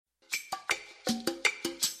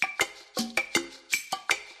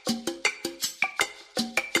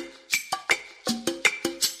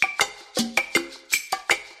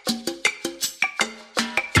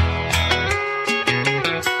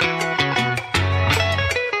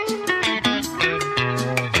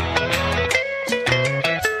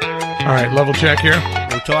All right, level check here.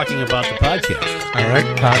 We're talking about the podcast. All right,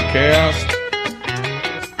 podcast.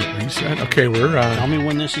 Reset. Okay, Tell me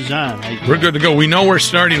when this is on. We're good to go. We know we're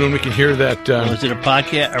starting when we can hear that. Is it a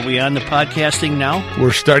podcast? Are we on the podcasting now?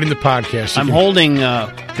 We're starting the podcast. I'm holding. You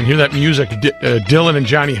can hear that music. Dylan and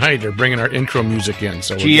Johnny Hyde are bringing our intro music in.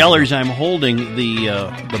 So GLers, I'm holding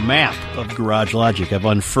the map of Garage Logic. I've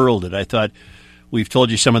unfurled it. I thought we've told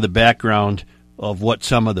you some of the background of what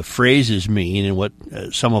some of the phrases mean and what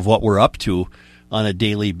some of what we're up to on a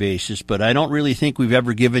daily basis, but I don't really think we've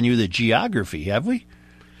ever given you the geography, have we?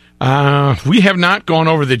 We have not gone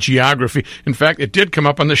over the geography. In fact, it did come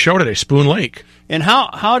up on the show today, Spoon Lake. And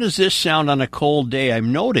how does this sound on a cold day?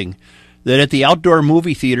 I'm noting that at the outdoor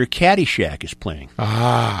movie theater, Caddyshack is playing.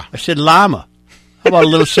 Ah. I said llama. How about a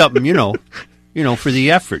little something, for the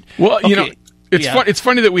effort? Well, okay. It's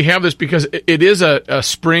funny that we have this because it is a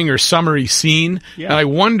spring or summery scene, and I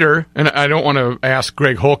wonder, and I don't want to ask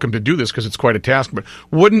Greg Holcomb to do this because it's quite a task, but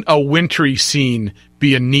wouldn't a wintry scene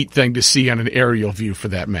be a neat thing to see on an aerial view for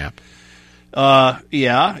that map?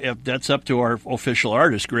 That's up to our official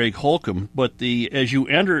artist, Greg Holcomb. But as you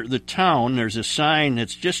enter the town, there's a sign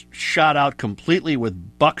that's just shot out completely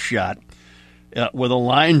with buckshot, with a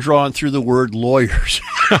line drawn through the word lawyers.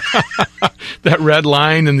 That red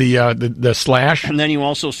line and the slash. And then you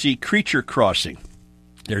also see creature crossing.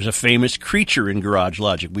 There's a famous creature in Garage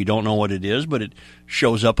Logic. We don't know what it is, but it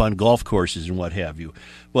shows up on golf courses and what have you.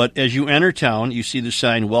 But as you enter town, you see the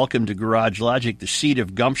sign, Welcome to Garage Logic, the seat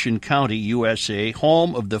of Gumption County, USA,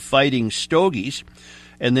 home of the Fighting Stogies.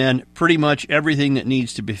 And then pretty much everything that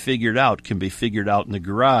needs to be figured out can be figured out in the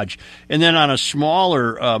garage. And then on a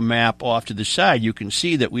smaller map off to the side, you can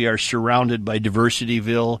see that we are surrounded by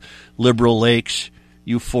Diversityville, Liberal Lakes,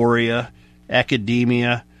 Euphoria,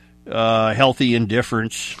 Academia, Healthy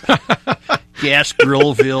Indifference, Gas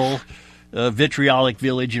Grillville, Vitriolic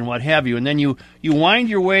Village, and what have you. And then you wind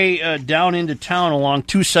your way down into town along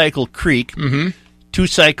Two Cycle Creek. Mm-hmm. Two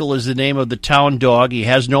Cycle is the name of the town dog. He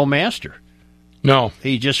has no master. No.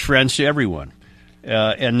 He just friends to everyone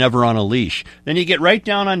and never on a leash. Then you get right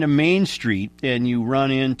down onto Main Street and you run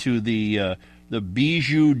into the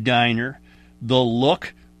Bijou Diner, the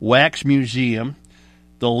Look Wax Museum,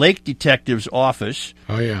 the Lake Detective's Office,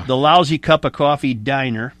 the Lousy Cup of Coffee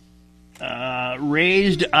Diner,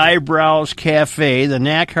 Raised Eyebrows Cafe, the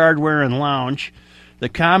Knack Hardware and Lounge, the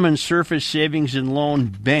Common Surface Savings and Loan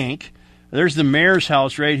Bank. There's the mayor's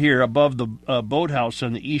house right here above the boathouse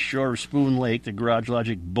on the east shore of Spoon Lake, the Garage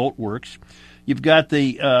Logic Boat Works. You've got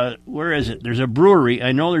where is it? There's a brewery.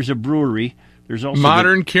 I know there's a brewery. There's also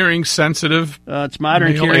Modern Caring Sensitive. It's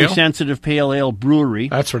Modern Caring Sensitive Pale Ale Brewery.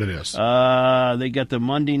 That's what it is. They got the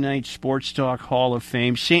Monday Night Sports Talk Hall of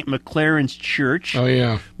Fame. St. McLaren's Church. Oh,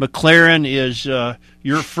 yeah. McLaren is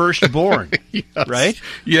your firstborn, yes. Right?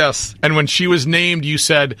 Yes. And when she was named, you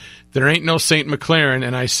said, there ain't no St. McLaren.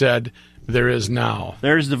 And I said, there is now.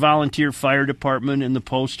 There's the volunteer fire department and the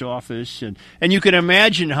post office. And you can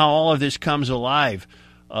imagine how all of this comes alive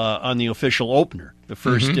on the official opener, the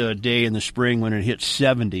first day in the spring when it hits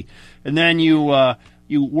 70. And then you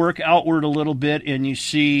work outward a little bit and you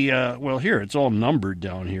see, here, it's all numbered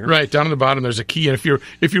down here. Right, down at the bottom there's a key. And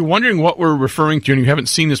if you're wondering what we're referring to and you haven't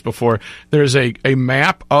seen this before, there's a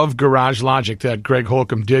map of Garage Logic that Greg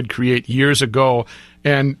Holcomb did create years ago.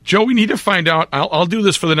 And, Joe, we need to find out, I'll do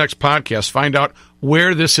this for the next podcast, find out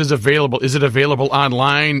where this is available. Is it available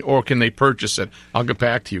online or can they purchase it? I'll get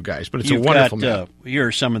back to you guys, but it's a wonderful map. Here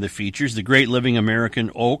are some of the features. The Great Living American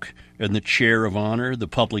Oak and the Chair of Honor, the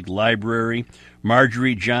Public Library,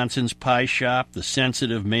 Marjorie Johnson's Pie Shop, the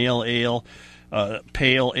Sensitive Pale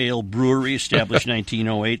Ale Brewery, established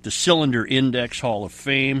 1908, the Cylinder Index Hall of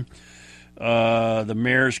Fame, the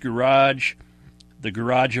Mayor's Garage, the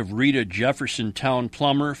garage of Rita Jefferson Town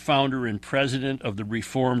Plumber, founder and president of the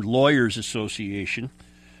Reformed Lawyers Association,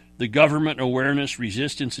 the Government Awareness,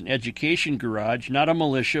 Resistance, and Education Garage, not a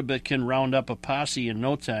militia, but can round up a posse in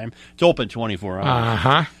no time. It's open 24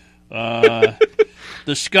 hours.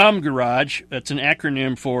 The SCUM Garage, that's an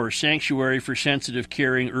acronym for Sanctuary for Sensitive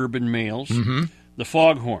Caring Urban Males. Mm-hmm. The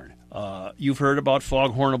Foghorn. You've heard about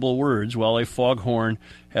foghornable words. Well, a foghorn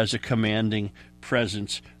has a commanding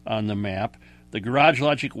presence on the map. The Garage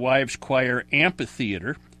Logic Wives Choir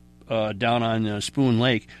Amphitheater down on Spoon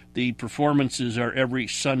Lake. The performances are every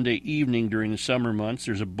Sunday evening during the summer months.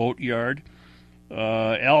 There's a boatyard.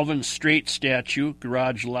 Alvin Strait statue,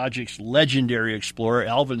 Garage Logic's legendary explorer.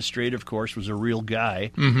 Alvin Strait, of course, was a real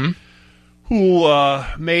guy who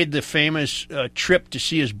made the famous trip to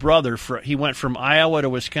see his brother. He went from Iowa to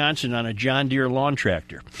Wisconsin on a John Deere lawn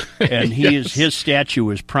tractor. And his statue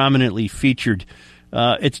is prominently featured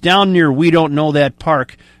It's down near We Don't Know That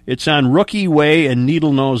Park. It's on Rookie Way and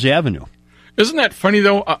Needle Nose Avenue. Isn't that funny,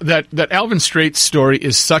 though, that Alvin Straight's story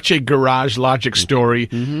is such a Garage Logic story?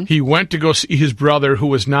 Mm-hmm. He went to go see his brother, who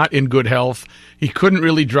was not in good health. He couldn't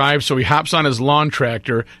really drive, so he hops on his lawn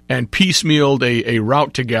tractor and piecemealed a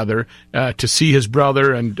route together to see his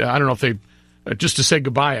brother, and I don't know if they... just to say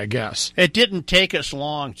goodbye, I guess. It didn't take us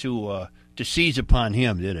long to seize upon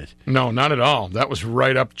him, did it? No, not at all. That was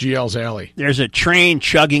right up GL's alley. There's a train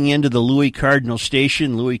chugging into the Louis Cardinal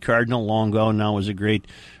station. Louis Cardinal, long gone now, was a great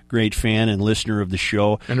fan and listener of the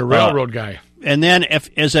show. And a railroad guy. And then,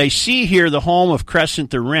 as I see here, the home of Crescent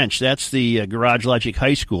the Wrench, that's the Garage Logic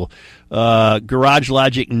High School. Garage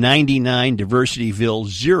Logic 99, Diversityville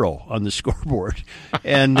 0 on the scoreboard.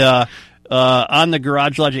 And on the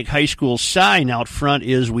Garage Logic High School sign out front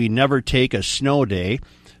is "We Never Take a Snow Day."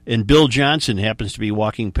 And Bill Johnson happens to be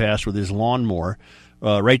walking past with his lawnmower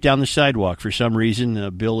right down the sidewalk. For some reason,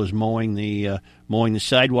 Bill is mowing the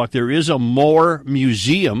sidewalk. There is a mower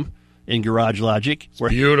museum in Garage Logic.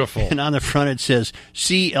 Beautiful. And on the front it says,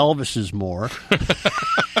 "See Elvis's mower."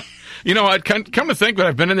 You know, I'd come to think that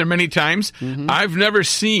I've been in there many times. Mm-hmm. I've never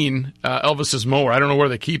seen Elvis's mower. I don't know where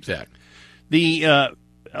they keep that.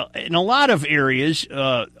 In a lot of areas,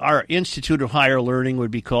 our Institute of Higher Learning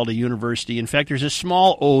would be called a university. In fact, there's a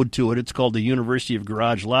small ode to it. It's called the University of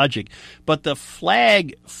Garage Logic. But the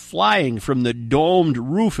flag flying from the domed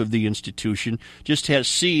roof of the institution just has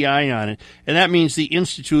CI on it, and that means the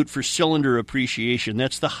Institute for Cylinder Appreciation.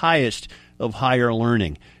 That's the highest of higher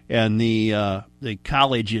learning. And the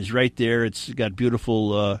college is right there. It's got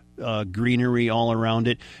beautiful greenery all around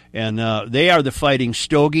it. And they are the Fighting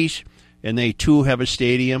Stogies. And they, too, have a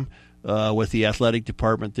stadium with the athletic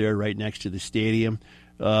department there right next to the stadium.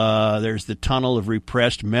 There's the Tunnel of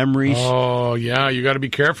Repressed Memories. Oh, yeah, you got to be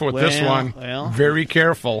careful with this one. Well, very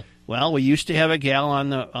careful. Well, we used to have a gal on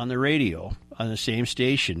the radio on the same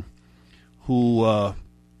station who...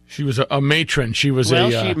 she was a matron. She was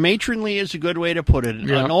matronly is a good way to put it.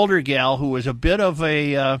 Yeah. An older gal who was a bit of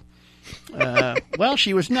a...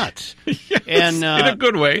 she was nuts. Yes, and in a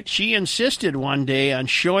good way. She insisted one day on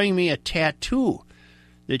showing me a tattoo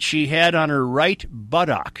that she had on her right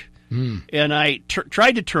buttock. And I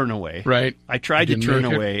tried to turn away. Right. I tried to turn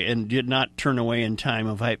away and did not turn away in time.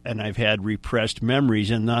 And I've had repressed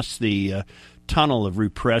memories, and thus the Tunnel of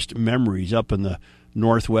Repressed Memories up in the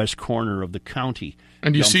northwest corner of the county.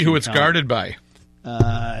 And do you see who it's guarded by?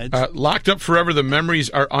 Locked up forever, the memories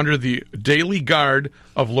are under the daily guard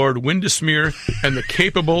of Lord Windesmere and the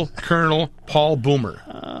capable Colonel Paul Boomer,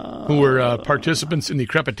 who were participants in the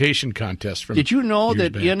crepitation contest. From Did you know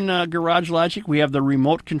that back. In Garage Logic we have the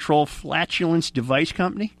remote control flatulence device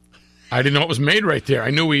company? I didn't know it was made right there. I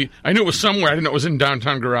knew it was somewhere. I didn't know it was in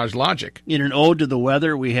downtown Garage Logic. In an ode to the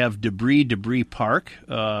weather, we have Debris Park,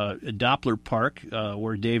 Doppler Park,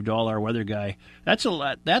 where Dave Dahl, our weather guy, that's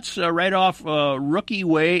right off Rookie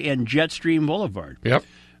Way and Jetstream Boulevard. Yep.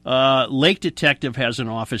 Lake Detective has an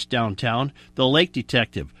office downtown. The Lake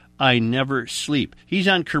Detective, I never sleep. He's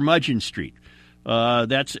on Curmudgeon Street.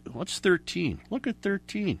 What's 13? Look at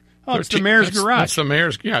 13. Oh, it's the Mayor's Garage. That's the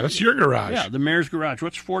Mayor's. Yeah, that's your garage. Yeah, the Mayor's Garage.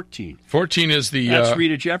 What's 14? 14 is the... That's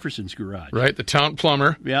Rita Jefferson's garage. Right, the town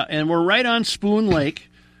plumber. Yeah, and we're right on Spoon Lake,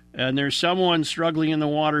 and there's someone struggling in the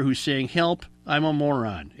water who's saying, "Help, I'm a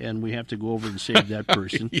moron," and we have to go over and save that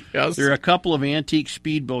person. Yes. There are a couple of antique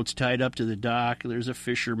speedboats tied up to the dock. There's a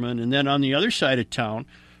fisherman. And then on the other side of town,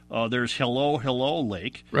 there's Hello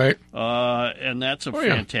Lake. Right. And that's a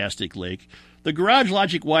fantastic lake. The Garage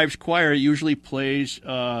Logic Wives Choir usually plays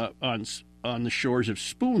on the shores of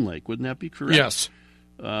Spoon Lake. Wouldn't that be correct? Yes.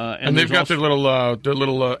 And they've got their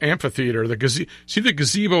little amphitheater. See the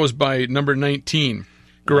gazebo is by number 19.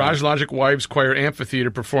 Garage Logic Wives Choir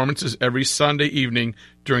Amphitheater performances every Sunday evening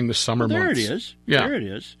during the summer months. There it is. Yeah. There it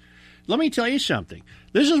is. Let me tell you something.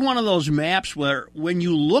 This is one of those maps where when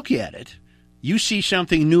you look at it, you see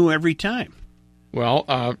something new every time.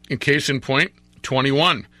 Well, in case in point,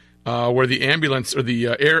 21. Where the ambulance or the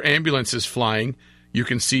air ambulance is flying, you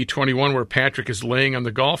can see 21 where Patrick is laying on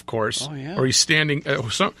the golf course. Oh, yeah. Or he's standing.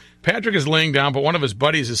 Patrick is laying down, but one of his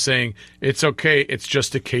buddies is saying, "It's okay, it's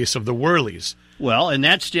just a case of the whirlies." Well, and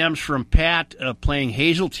that stems from Pat playing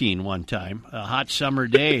Hazeltine one time, a hot summer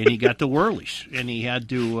day, and he got the whirlies, and he had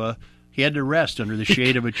to rest under the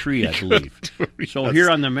shade of a tree, I believe. So here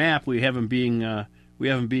on the map, we have him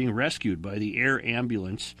being rescued by the air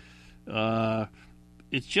ambulance.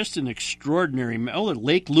 It's just an extraordinary... Oh, the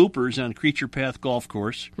Lake Loopers on Creature Path Golf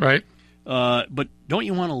Course. Right. But don't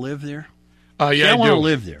you want to live there? Yeah, I want to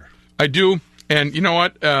live there. I do. And you know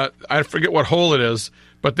what? I forget what hole it is,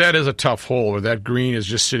 But that is a tough hole where that green is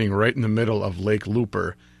just sitting right in the middle of Lake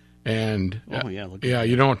Looper. And you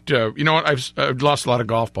don't. You know what? I've lost a lot of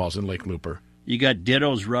golf balls in Lake Looper. You got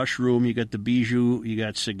Ditto's Rush Room. You got the Bijou. You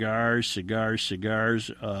got cigars.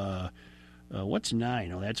 What's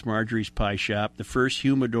 9? Oh, that's Marjorie's Pie Shop. The First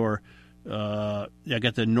Humidor. I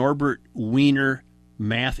got the Norbert Wiener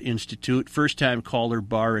Math Institute. First Time Caller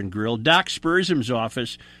Bar and Grill. Doc Spursum's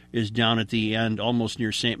office is down at the end, almost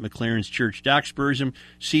near St. McLaren's Church. Doc Spursum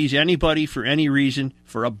sees anybody for any reason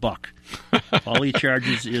for $1. All he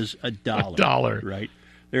charges is $1. $1. Right.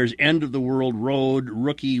 There's End of the World Road,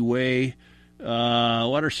 Rookie Way.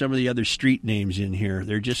 What are some of the other street names in here?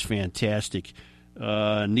 They're just fantastic.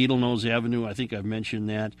 Needle Nose Avenue, I think I've mentioned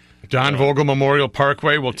that. Don Vogel Memorial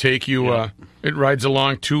Parkway will take you, it rides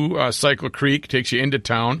along to Cycle Creek, takes you into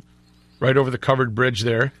town, right over the covered bridge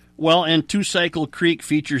there. Well, and Two Cycle Creek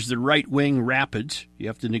features the Right Wing Rapids. You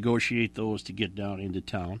have to negotiate those to get down into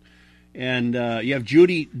town. And you have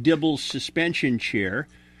Judy Dibble's suspension chair.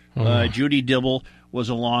 Judy Dibble was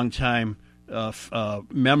a longtime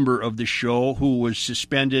member of the show who was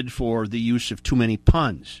suspended for the use of too many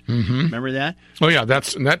puns. Mm-hmm. Remember that? Oh yeah,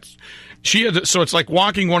 that's she had. So it's like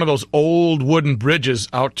walking one of those old wooden bridges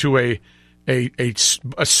out to a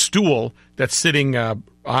stool that's sitting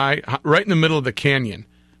right in the middle of the canyon.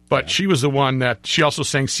 But she was the one that she also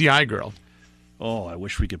sang "CI Girl." Oh, I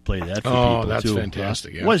wish we could play that for people, that's too.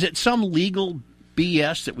 Fantastic. Yeah. Was it some legal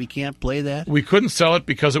BS that we can't play that? We couldn't sell it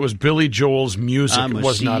because it was Billy Joel's music. It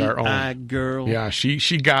was not our own. Girl. Yeah,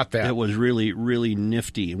 she got that. It was really, really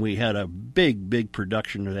nifty, and we had a big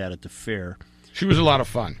production of that at the fair. She was a lot of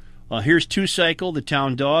fun. Here's Two Cycle, the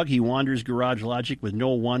town dog. He wanders Garage Logic with no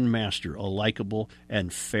one master, a likable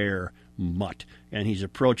and fair mutt. And he's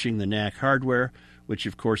approaching the Knack Hardware, which,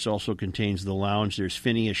 of course, also contains the lounge. There's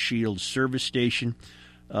Phineas Shields Service Station.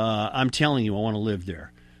 I'm telling you, I want to live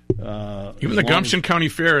there. Even the Gumption County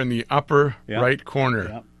Fair in the upper right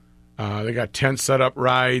corner. Yep. They got tent set up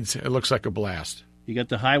rides. It looks like a blast. You got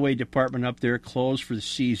the highway department up there closed for the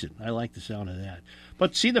season. I like the sound of that.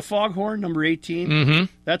 But see the foghorn, number 18? Mm-hmm.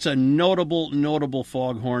 That's a notable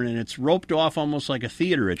foghorn, and it's roped off almost like a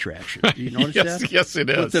theater attraction. Do you notice that? Yes, it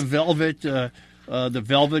is. With the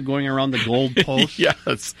velvet going around the gold post.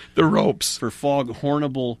 Yes, the ropes. For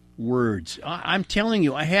foghornable words. I'm telling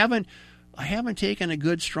you, I haven't taken a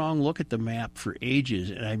good, strong look at the map for ages,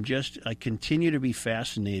 and I continue to be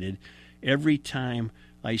fascinated every time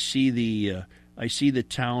I see the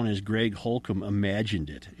town as Greg Holcomb imagined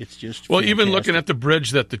it. It's just fantastic. Even looking at the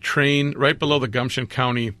bridge that the train right below the Gumption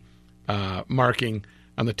County marking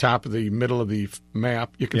on the top of the middle of the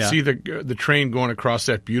map, you can see the train going across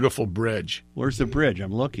that beautiful bridge. Where's the bridge?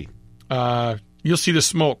 I'm looking. You'll see the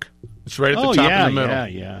smoke. It's right at the top of the middle.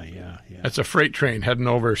 Yeah. That's a freight train heading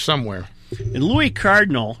over somewhere. And Louis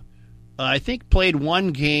Cardinal, I think, played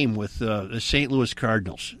one game with the St. Louis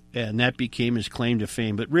Cardinals, and that became his claim to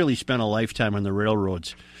fame, but really spent a lifetime on the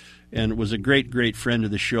railroads and was a great friend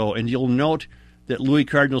of the show. And you'll note that Louis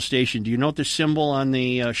Cardinal Station, do you note the symbol on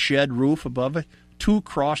the shed roof above it? 2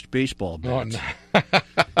 crossed baseball bats. Oh,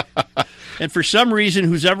 no. And for some reason,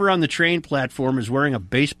 who's ever on the train platform is wearing a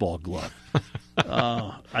baseball glove.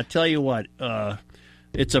 I tell you what,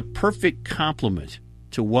 it's a perfect compliment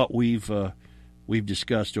to what we've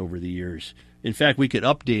discussed over the years. In fact, we could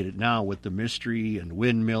update it now with the mystery and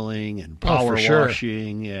windmilling and power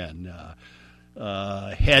washing and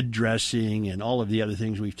head dressing and all of the other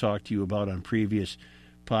things we've talked to you about on previous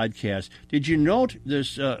podcasts. Did you note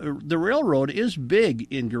this? The railroad is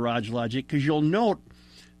big in Garage Logic, because you'll note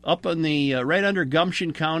up on the right under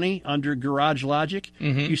Gumption County, under Garage Logic,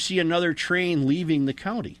 you see another train leaving the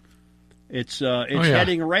county. It's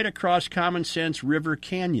heading right across Common Sense River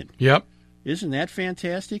Canyon. Yep. Isn't that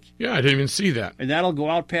fantastic? Yeah, I didn't even see that. And that'll go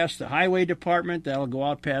out past the highway department, that'll go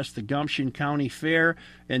out past the Gumption County Fair,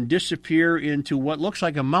 and disappear into what looks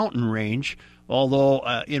like a mountain range,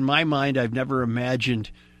 although in my mind I've never imagined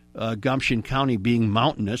Gumption County being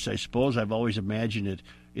mountainous. I suppose I've always imagined it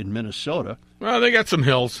in Minnesota. Well, they got some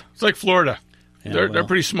hills. It's like Florida. Yeah, they're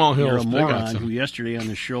pretty small hills. You're a moron who yesterday on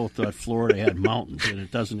the show thought Florida had mountains, and it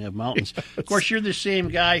doesn't have mountains. Yes. Of course, you're the same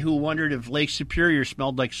guy who wondered if Lake Superior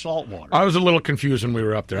smelled like salt water. I was a little confused when we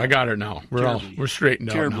were up there. I got it now. We're straightened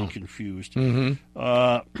out now. Terribly confused.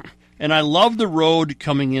 Mm-hmm. And I love the road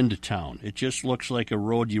coming into town. It just looks like a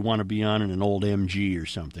road you want to be on in an old MG or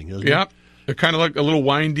something, doesn't it? Yeah. They're kind of like a little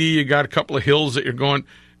windy. You got a couple of hills that you're going.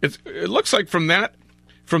 It looks like from that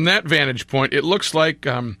vantage point, it looks like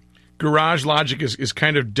Garage Logic is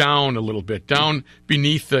kind of down a little bit, down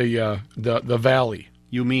beneath the valley.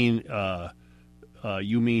 You mean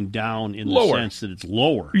down in lower. The sense that it's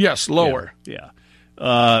lower? Yes, lower. Yeah.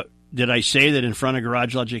 Did I say that in front of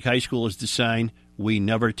Garage Logic High School is the sign, "We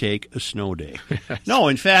never take a snow day"? No,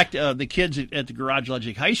 in fact, the kids at the Garage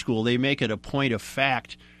Logic High School, they make it a point of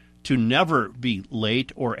fact to never be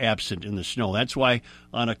late or absent in the snow. That's why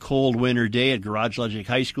on a cold winter day at Garage Logic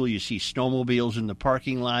High School, you see snowmobiles in the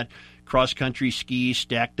parking lot, cross-country skis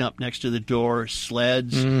stacked up next to the door,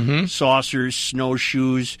 sleds, saucers,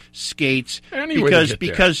 snowshoes, skates,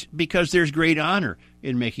 because there's great honor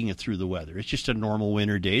in making it through the weather. It's just a normal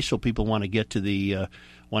winter day, so people want to get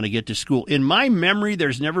to school. In my memory,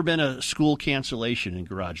 there's never been a school cancellation in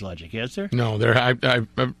Garage Logic, has there? No,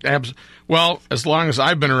 well, as long as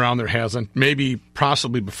I've been around, there hasn't. Maybe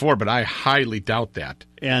possibly before, but I highly doubt that.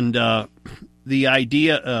 And the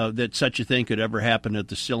idea that such a thing could ever happen at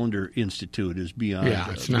the Cylinder Institute is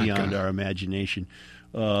beyond our imagination.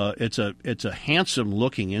 It's a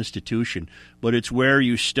handsome-looking institution, but it's where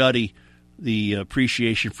you study the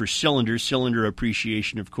appreciation for cylinders. Cylinder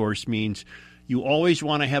appreciation, of course, means you always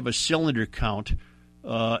want to have a cylinder count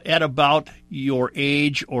at about your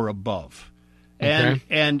age or above. Okay.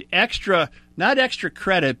 And not extra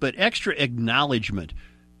credit, but extra acknowledgement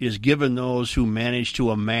is given those who manage to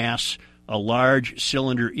amass a large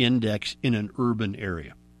cylinder index in an urban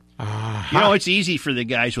area. You know, it's easy for the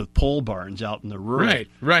guys with pole barns out in the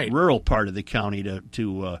rural part of the county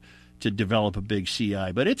to develop a big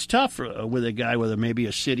CI. But it's tough with a guy with maybe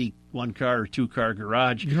a city one-car or two-car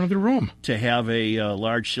garage. You know the room. To have a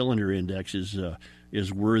large cylinder index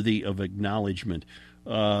is worthy of acknowledgement.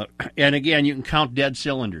 And again, you can count dead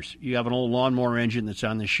cylinders. You have an old lawnmower engine that's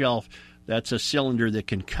on the shelf. That's a cylinder that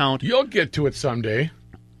can count. You'll get to it someday.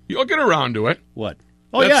 You'll get around to it. What?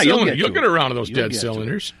 Oh, yeah, you'll get around to those dead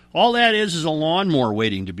cylinders. All that is a lawnmower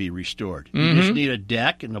waiting to be restored. You just need a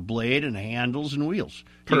deck and a blade and handles and wheels.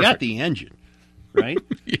 Perfect. You got the engine, right?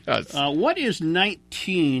 Yes. What is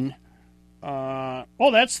 19?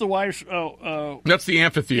 That's the wires. That's the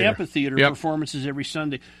amphitheater. Amphitheater performances every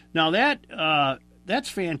Sunday. Now that's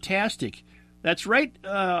fantastic. That's right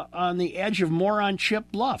on the edge of Moron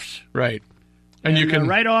Chip Bluffs. Right, and you can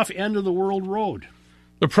right off End of the World Road.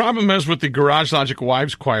 The problem is with the Garage Logic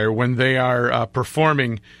Wives Choir, when they are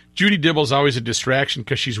performing, Judy Dibble's always a distraction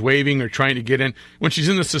because she's waving or trying to get in. When she's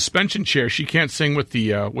in the suspension chair, she can't sing with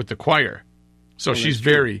the choir. So she's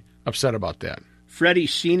very upset about that.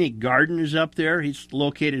 Freddie's Scenic Garden is up there. He's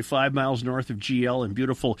located 5 miles north of GL in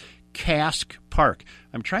beautiful Cask Park.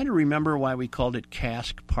 I'm trying to remember why we called it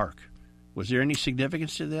Cask Park. Was there any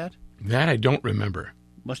significance to that? That I don't remember.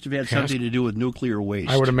 Must have had something to do with nuclear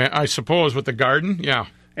waste. I suppose, with the garden, yeah.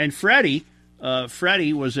 And Freddie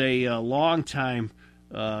was a long-time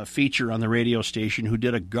feature on the radio station who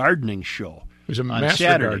did a gardening show. He was a master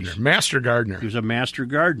gardener. He was a master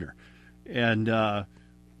gardener. And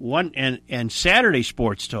and Saturday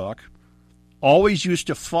Sports Talk always used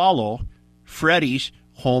to follow Freddie's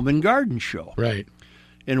home and garden show. Right.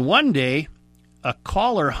 And one day, a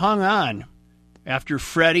caller hung on after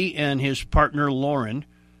Freddie and his partner Lauren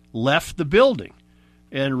left the building.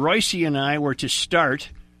 And Royce and I were to start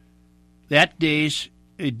that day's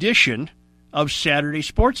edition of Saturday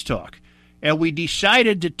Sports Talk. And we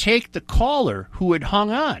decided to take the caller who had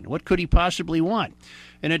hung on. What could he possibly want?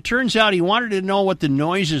 And it turns out he wanted to know what the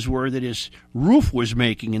noises were that his roof was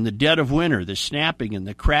making in the dead of winter, the snapping and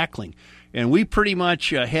the crackling. And we pretty much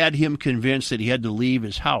had him convinced that he had to leave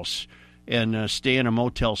his house and stay in a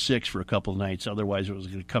Motel 6 for a couple of nights. Otherwise, it was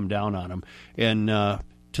going to come down on him. And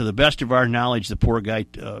to the best of our knowledge, the poor guy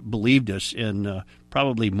believed us and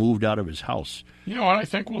probably moved out of his house. You know what I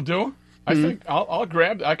think we'll do? I think I'll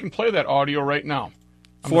grab. I can play that audio right now.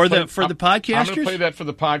 For the podcasters? I'm going to play that for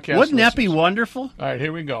the podcast. Wouldn't that be wonderful? All right,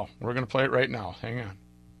 here we go. We're going to play it right now. Hang on.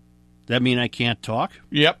 That mean I can't talk?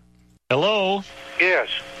 Yep. Hello? Yes.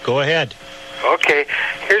 Go ahead. Okay,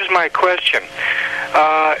 here's my question.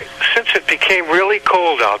 Since it became really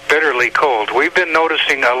cold out, bitterly cold, we've been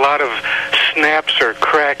noticing a lot of snaps or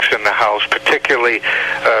cracks in the house, particularly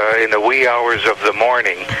in the wee hours of the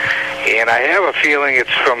morning. And I have a feeling it's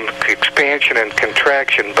from expansion and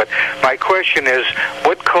contraction, but my question is,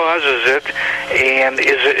 what causes it, and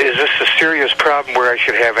is this a serious problem where I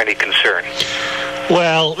should have any concern?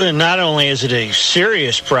 Well, not only is it a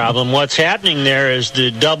serious problem, what's happening there is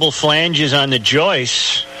the double flanges on the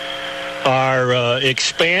joists are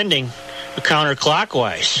expanding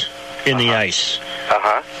counterclockwise in the ice.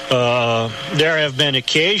 There have been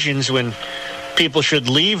occasions when people should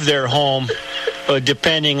leave their home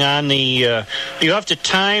depending on the... you have to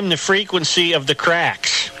time the frequency of the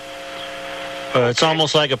cracks. It's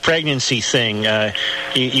almost like a pregnancy thing.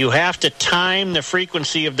 You have to time the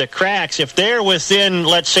frequency of the cracks. If they're within,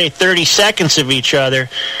 let's say, 30 seconds of each other,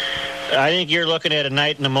 I think you're looking at a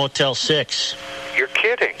night in a Motel 6. You're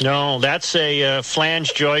kidding. No, that's a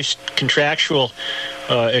flange joist contractual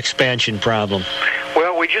expansion problem.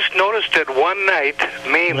 Well, we just noticed it one night,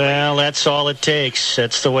 mainly. Well, that's all it takes.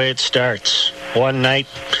 That's the way it starts. One night,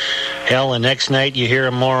 hell, the next night you hear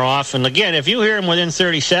them more often. Again, if you hear them within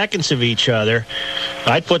 30 seconds of each other,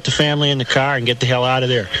 I'd put the family in the car and get the hell out of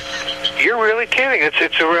there. You're really kidding.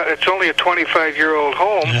 It's only a 25-year-old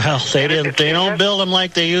home. Well, they don't build them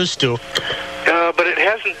like they used to. But it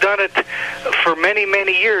hasn't done it for many,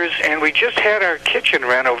 many years, and we just had our kitchen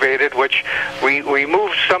renovated, which we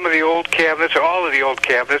moved some of the old cabinets, or all of the old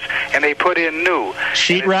cabinets, and they put in new.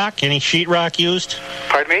 Sheetrock? Any sheetrock used?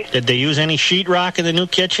 Pardon me? Did they use any sheetrock in the new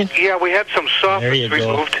kitchen? Yeah, we had some soffits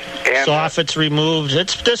removed. And, soffits removed.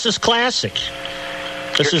 This is classic.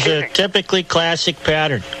 This is a typically classic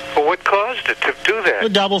pattern. Well, what caused it to do that? A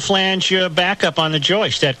double flange backup on the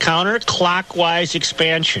joist, that counterclockwise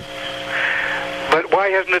expansion. But why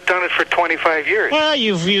hasn't it done it for 25 years? Well,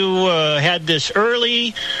 you had this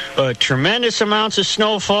early, tremendous amounts of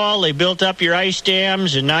snowfall. They built up your ice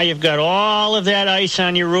dams, and now you've got all of that ice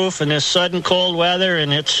on your roof in this sudden cold weather,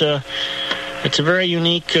 and it's a very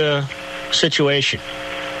unique situation.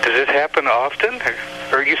 Does it happen often?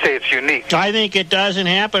 Or you say it's unique? I think it doesn't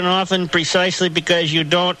happen often precisely because you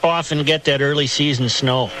don't often get that early season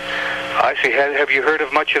snow. I see. Have you heard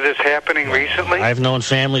of much of this happening recently? I've known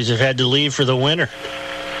families have had to leave for the winter.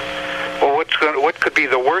 Well, what could be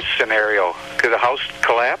the worst scenario? Could the house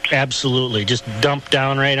collapse? Absolutely. Just dump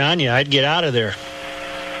down right on you. I'd get out of there.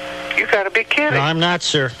 You got to be kidding. No, I'm not,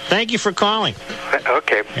 sir. Thank you for calling.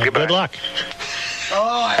 Okay. Goodbye. Good luck.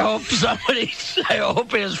 Oh, I hope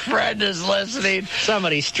his friend is listening.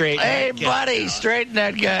 Somebody straighten Hey, that guy buddy, out. straighten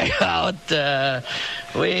that guy out.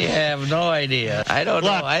 We have no idea. I don't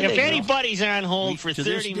know. If anybody's on hold for To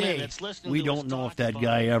 30 this day, minutes listening we to don't us know if talk that about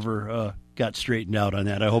guy ever got straightened out on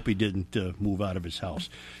that. I hope he didn't move out of his house.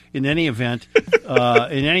 In any event,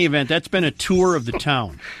 that's been a tour of the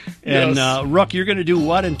town. And Yes. Ruck, you're going to do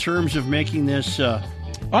what in terms of making this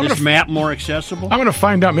map more accessible? I'm going to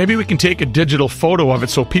find out. Maybe we can take a digital photo of it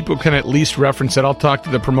so people can at least reference it. I'll talk to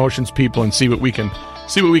the promotions people and see what we can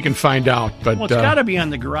find out. But Well, it's got to be on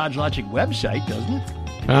the Garage Logic website, doesn't it?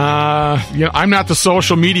 I'm not the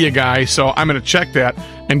social media guy, so I'm going to check that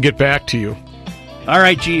and get back to you. All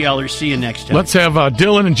right, GLers, see you next time. Let's have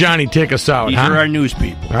Dylan and Johnny take us out. These are our news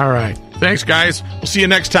people. All right. Thanks, guys. We'll see you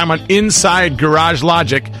next time on Inside Garage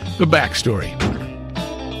Logic, the backstory.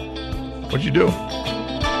 What'd you do?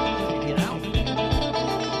 Get out.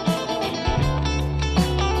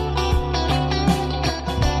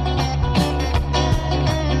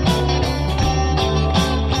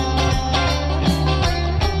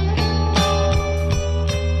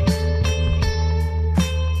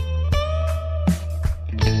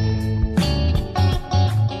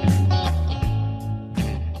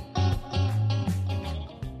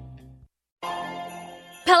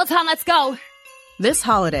 Peloton, let's go. This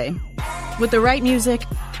holiday, with the right music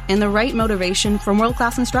and the right motivation from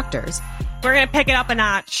world-class instructors, We're going to pick it up a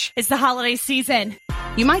notch. It's the holiday season.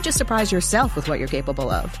 you might just surprise yourself with what you're capable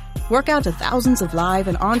of. Work out to thousands of live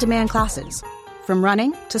and on-demand classes, from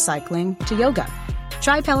running to cycling to yoga.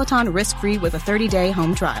 Try Peloton risk-free with a 30-day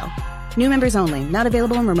home trial. New members only, not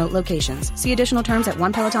available in remote locations. See additional terms at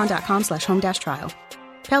onepeloton.com/home-trial.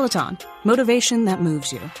 Peloton, motivation that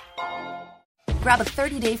moves you. Grab a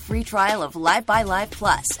 30-day free trial of Live by Live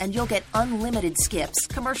Plus, and you'll get unlimited skips,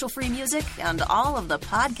 commercial-free music, and all of the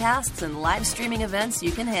podcasts and live streaming events you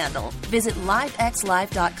can handle. Visit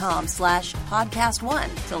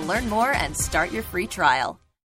livexlive.com/podcast1 to learn more and start your free trial.